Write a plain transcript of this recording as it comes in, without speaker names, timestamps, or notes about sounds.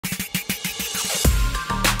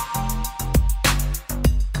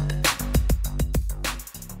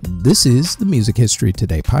This is the Music History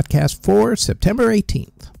Today podcast for September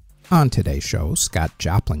 18th. On today's show, Scott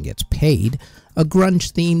Joplin gets paid, a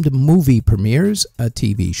grunge-themed movie premieres, a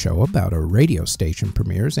TV show about a radio station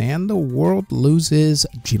premieres, and the world loses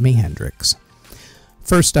Jimi Hendrix.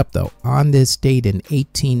 First up, though, on this date in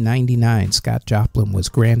 1899, Scott Joplin was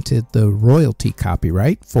granted the royalty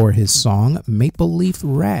copyright for his song Maple Leaf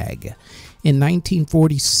Rag. In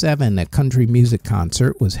 1947, a country music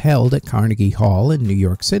concert was held at Carnegie Hall in New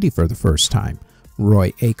York City for the first time. Roy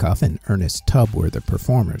Acuff and Ernest Tubb were the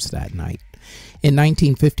performers that night. In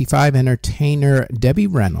 1955, entertainer Debbie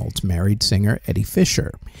Reynolds married singer Eddie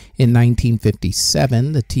Fisher. In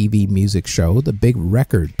 1957, the TV music show The Big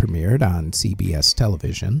Record premiered on CBS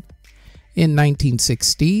television. In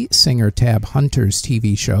 1960, singer Tab Hunter's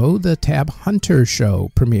TV show The Tab Hunter Show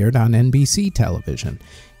premiered on NBC television.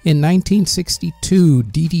 In 1962,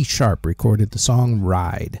 Dee Dee Sharp recorded the song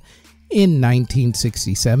Ride. In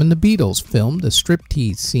 1967, the Beatles filmed a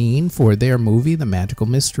striptease scene for their movie The Magical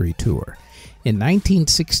Mystery Tour. In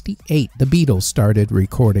 1968, the Beatles started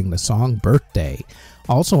recording the song Birthday.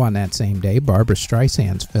 Also on that same day, Barbra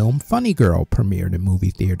Streisand's film Funny Girl premiered in movie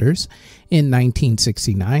theaters. In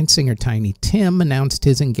 1969, singer Tiny Tim announced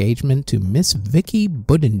his engagement to Miss Vicky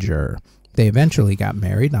Budinger. They eventually got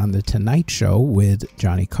married on The Tonight Show with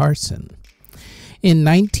Johnny Carson. In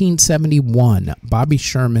 1971, Bobby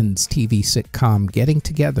Sherman's TV sitcom Getting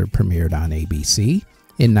Together premiered on ABC.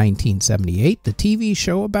 In 1978, the TV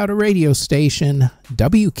show about a radio station,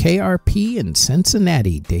 WKRP in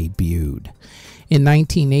Cincinnati, debuted. In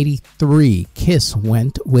 1983, Kiss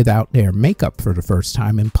went without their makeup for the first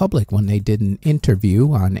time in public when they did an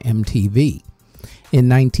interview on MTV. In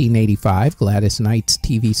 1985, Gladys Knight's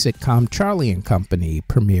TV sitcom Charlie & Company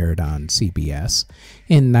premiered on CBS.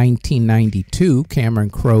 In 1992, Cameron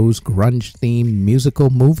Crowe's grunge-themed musical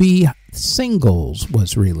movie Singles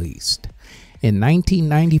was released. In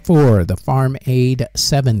 1994, the Farm Aid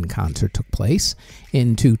 7 concert took place.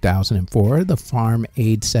 In 2004, the Farm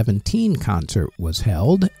Aid 17 concert was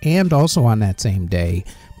held. And also on that same day,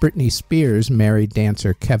 Britney Spears married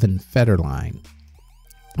dancer Kevin Federline.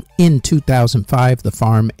 In 2005, the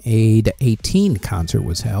Farm Aid 18 concert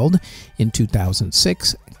was held. In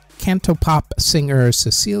 2006, cantopop singer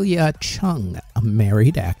Cecilia Chung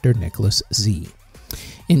married actor Nicholas Z.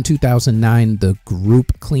 In 2009, the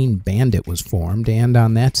group Clean Bandit was formed, and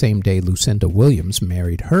on that same day, Lucinda Williams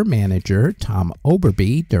married her manager, Tom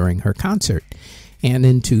Oberby, during her concert. And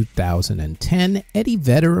in 2010, Eddie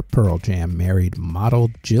Vedder of Pearl Jam married model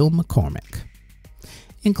Jill McCormick.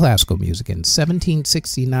 In classical music, in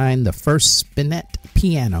 1769, the first spinet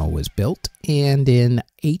piano was built, and in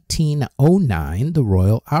 1809, the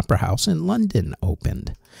Royal Opera House in London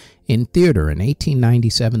opened. In theater, in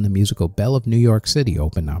 1897, the musical Belle of New York City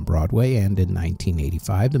opened on Broadway, and in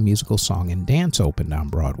 1985, the musical Song and Dance opened on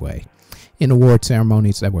Broadway. In award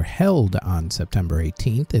ceremonies that were held on September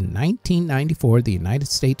 18th, in 1994, the United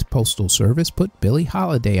States Postal Service put Billie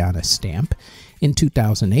Holiday on a stamp. In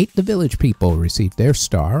 2008, the Village People received their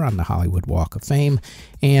star on the Hollywood Walk of Fame.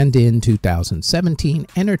 And in 2017,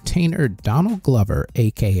 entertainer Donald Glover,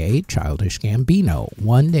 a.k.a. Childish Gambino,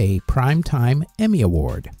 won a Primetime Emmy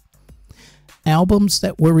Award. Albums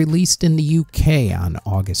that were released in the UK on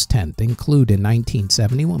August 10th include in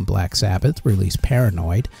 1970 when Black Sabbath released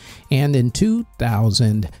Paranoid, and in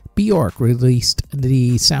 2000, Bjork released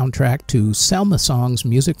the soundtrack to Selma Song's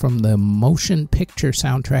music from the motion picture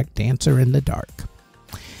soundtrack Dancer in the Dark.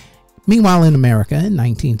 Meanwhile, in America, in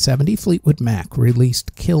 1970, Fleetwood Mac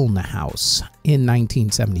released Kiln House. In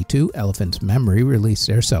 1972, Elephant's Memory released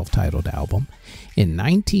their self-titled album. In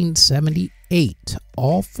 1978,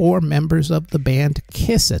 all four members of the band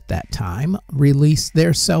Kiss at that time released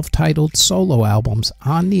their self-titled solo albums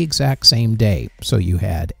on the exact same day. So you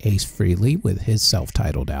had Ace Frehley with his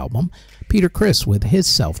self-titled album, Peter Criss with his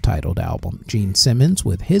self-titled album, Gene Simmons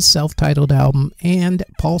with his self-titled album, and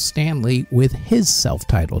Paul Stanley with his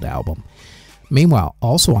self-titled album. Meanwhile,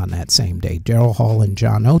 also on that same day, Daryl Hall and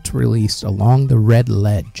John Oates released Along the Red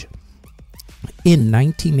Ledge. In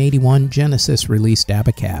 1981, Genesis released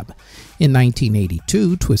Abacab. In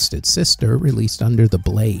 1982, Twisted Sister released Under the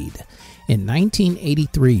Blade. In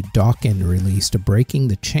 1983, Dawkins released Breaking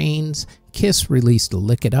the Chains. Kiss released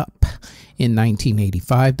Lick It Up. In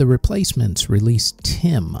 1985, The Replacements released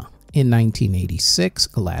Tim. In 1986,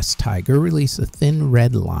 Glass Tiger released A Thin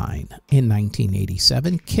Red Line. In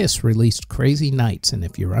 1987, Kiss released Crazy Nights. And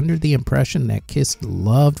if you're under the impression that Kiss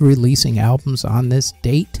loved releasing albums on this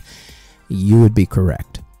date, you would be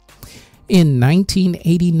correct. In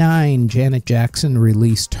 1989, Janet Jackson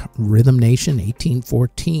released Rhythm Nation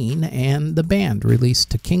 1814, and the band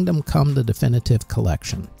released To Kingdom Come, the Definitive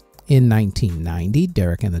Collection. In 1990,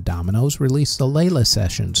 Derek and the Dominoes released the Layla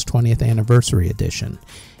Sessions 20th Anniversary Edition.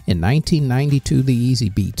 In 1992, the Easy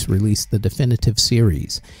Beats released the Definitive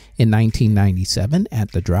Series. In 1997,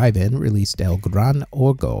 At the Drive-In released El Gran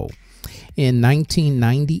Orgo. In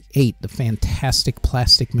 1998, the Fantastic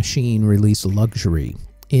Plastic Machine released Luxury.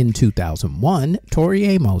 In 2001, Tori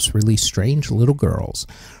Amos released Strange Little Girls.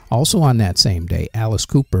 Also on that same day, Alice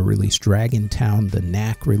Cooper released Dragon Town, The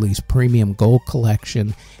Knack released Premium Gold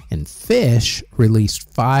Collection, and Fish released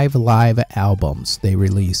 5 live albums. They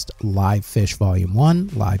released Live Fish Volume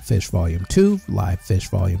 1, Live Fish Volume 2, Live Fish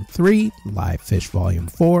Volume 3, Live Fish Volume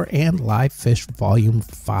 4, and Live Fish Volume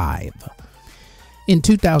 5. In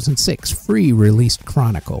 2006, Free released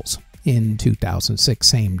Chronicles. In 2006,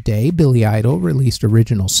 same day, Billy Idol released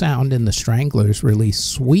Original Sound, and the Stranglers released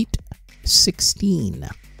Sweet 16,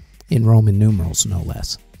 in Roman numerals no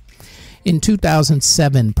less. In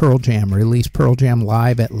 2007, Pearl Jam released Pearl Jam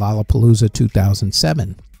Live at Lollapalooza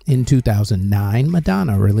 2007. In 2009,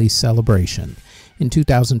 Madonna released Celebration. In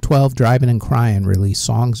 2012, Drivin' and Cryin' released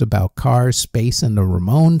Songs About Cars, Space, and the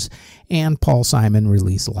Ramones, and Paul Simon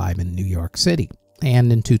released Live in New York City.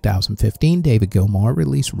 And in 2015, David Gilmour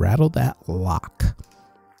released Rattle That Lock.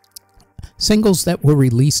 Singles that were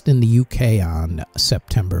released in the UK on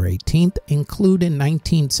September 18th include in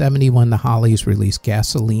 1971, the Hollies released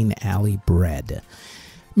Gasoline Alley Bread.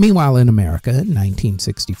 Meanwhile, in America, in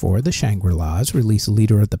 1964, the Shangri-Las released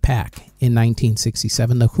Leader of the Pack. In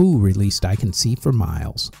 1967, The Who released I Can See for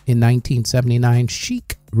Miles. In 1979,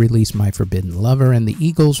 Chic released My Forbidden Lover, and the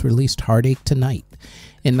Eagles released Heartache Tonight.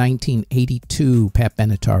 In 1982, Pat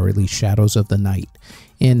Benatar released Shadows of the Night.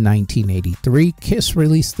 In 1983, Kiss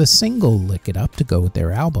released the single Lick It Up to go with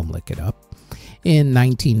their album Lick It Up. In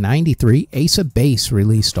 1993, Ace of Base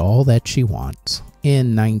released All That She Wants.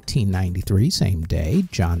 In 1993, same day,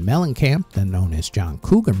 John Mellencamp, then known as John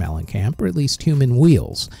Cougar Mellencamp, released Human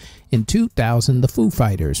Wheels. In 2000, the Foo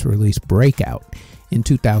Fighters released Breakout. In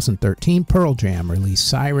 2013, Pearl Jam released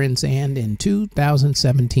Sirens, and in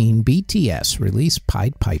 2017, BTS released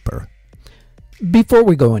Pied Piper. Before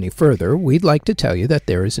we go any further, we'd like to tell you that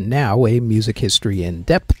there is now a Music History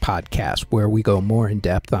In-Depth podcast where we go more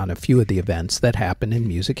in-depth on a few of the events that happen in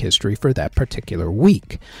music history for that particular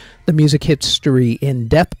week. The Music History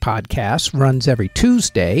In-Depth podcast runs every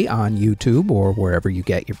Tuesday on YouTube or wherever you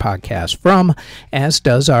get your podcasts from, as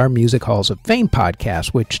does our Music Halls of Fame podcast,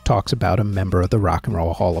 which talks about a member of the Rock and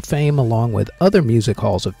Roll Hall of Fame along with other Music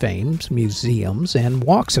Halls of Fame, museums, and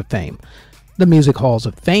walks of fame. The Music Halls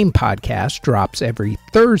of Fame podcast drops every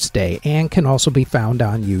Thursday and can also be found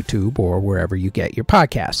on YouTube or wherever you get your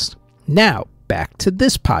podcasts. Now, back to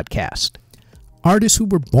this podcast. Artists who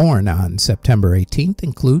were born on September 18th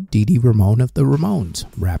include Dee Dee Ramone of the Ramones,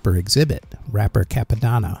 rapper Exhibit, rapper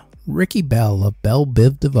Capadonna, Ricky Bell of Belle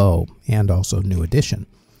Biv DeVoe, and also New Edition,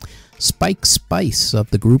 Spike Spice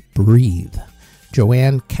of the group Breathe,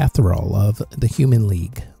 Joanne Catherall of the Human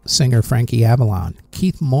League, singer Frankie Avalon,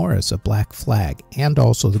 Keith Morris of Black Flag, and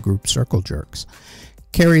also the group Circle Jerks,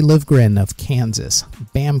 Carrie Livgren of Kansas,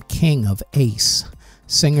 Bam King of Ace,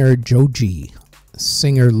 singer Joji,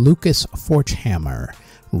 singer Lucas Forchhammer,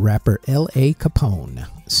 rapper L.A. Capone,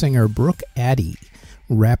 singer Brooke Addy,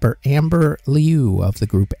 rapper Amber Liu of the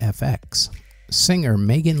group FX, singer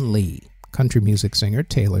Megan Lee, country music singer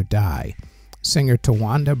Taylor Dye, singer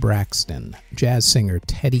Tawanda Braxton, jazz singer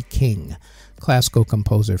Teddy King, classical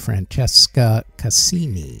composer Francesca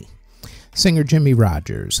Cassini, singer Jimmy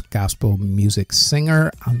Rogers, gospel music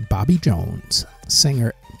singer Bobby Jones,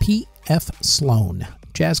 singer P.F. Sloan,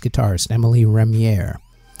 jazz guitarist Emily Remier,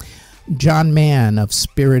 John Mann of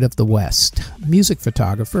Spirit of the West, music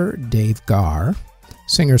photographer Dave Garr,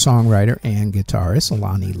 singer-songwriter and guitarist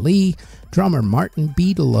Alani Lee, drummer Martin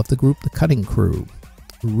Beadle of the group The Cutting Crew,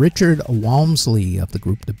 Richard Walmsley of the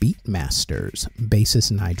group The Beatmasters,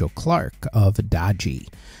 bassist Nigel Clark of Dodgy,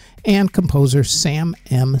 and composer Sam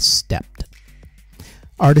M. Stept.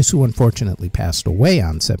 Artists who unfortunately passed away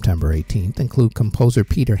on September 18th include composer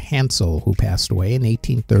Peter Hansel, who passed away in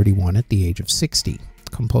 1831 at the age of 60.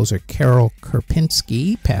 Composer Karol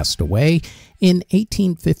Kerpinski passed away in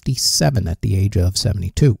 1857 at the age of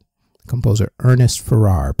 72. Composer Ernest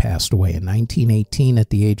Farrar passed away in 1918 at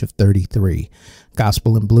the age of 33.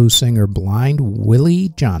 Gospel and blues singer Blind Willie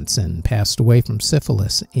Johnson passed away from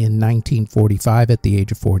syphilis in 1945 at the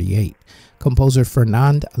age of 48. Composer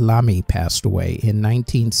Fernand Lamy passed away in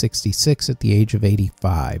 1966 at the age of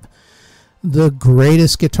 85. The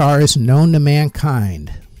greatest guitarist known to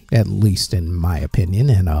mankind, at least in my opinion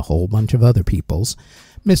and a whole bunch of other people's,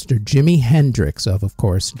 Mr. Jimi Hendrix of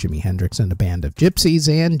course, Jimi Hendrix and the Band of Gypsies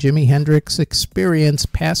and Jimi Hendrix Experience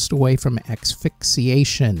passed away from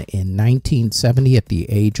asphyxiation in 1970 at the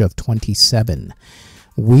age of 27.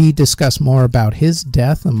 We discuss more about his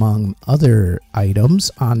death, among other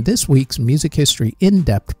items, on this week's Music History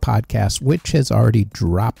In-Depth podcast, which has already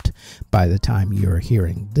dropped by the time you're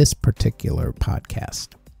hearing this particular podcast.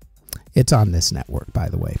 It's on this network, by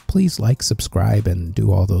the way. Please like, subscribe, and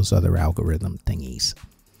do all those other algorithm thingies.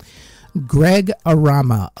 Greg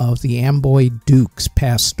Arama of the Amboy Dukes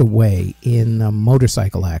passed away in a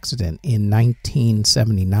motorcycle accident in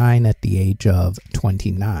 1979 at the age of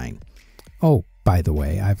 29. Oh, by the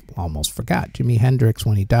way, I've almost forgot. Jimi Hendrix,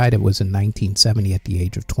 when he died, it was in 1970 at the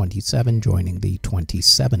age of 27, joining the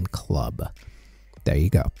 27 Club. There you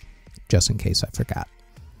go, just in case I forgot.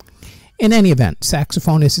 In any event,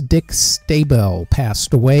 saxophonist Dick Stabell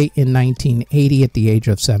passed away in 1980 at the age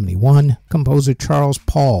of 71. Composer Charles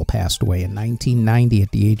Paul passed away in 1990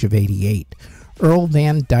 at the age of 88. Earl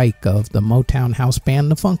Van Dyke of the Motown house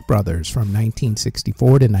band The Funk Brothers from 1964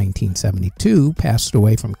 to 1972 passed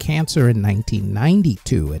away from cancer in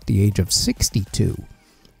 1992 at the age of 62.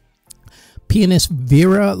 Pianist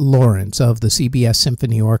Vera Lawrence of the CBS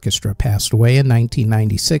Symphony Orchestra passed away in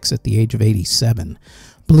 1996 at the age of 87.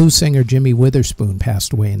 Blues singer Jimmy Witherspoon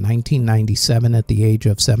passed away in 1997 at the age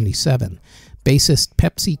of 77. Bassist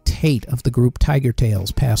Pepsi Tate of the group Tiger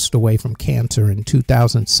Tails passed away from cancer in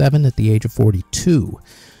 2007 at the age of 42.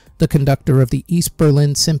 The conductor of the East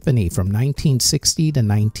Berlin Symphony from 1960 to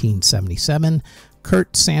 1977,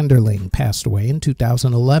 Kurt Sanderling, passed away in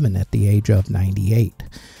 2011 at the age of 98.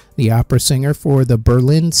 The opera singer for the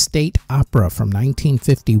Berlin State Opera from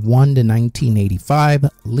 1951 to 1985,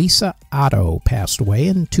 Lisa Otto, passed away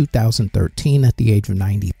in 2013 at the age of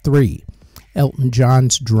 93. Elton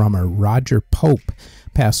John's drummer Roger Pope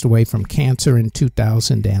passed away from cancer in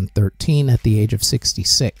 2013 at the age of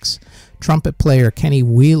 66. Trumpet player Kenny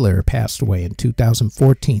Wheeler passed away in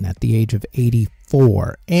 2014 at the age of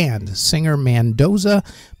 84. And singer Mendoza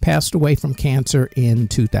passed away from cancer in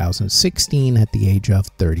 2016 at the age of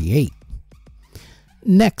 38.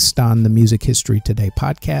 Next on the Music History Today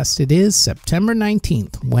podcast, it is September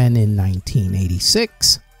 19th, when in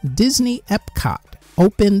 1986, Disney Epcot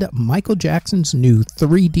opened Michael Jackson's new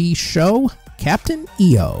 3D show, Captain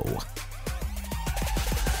EO.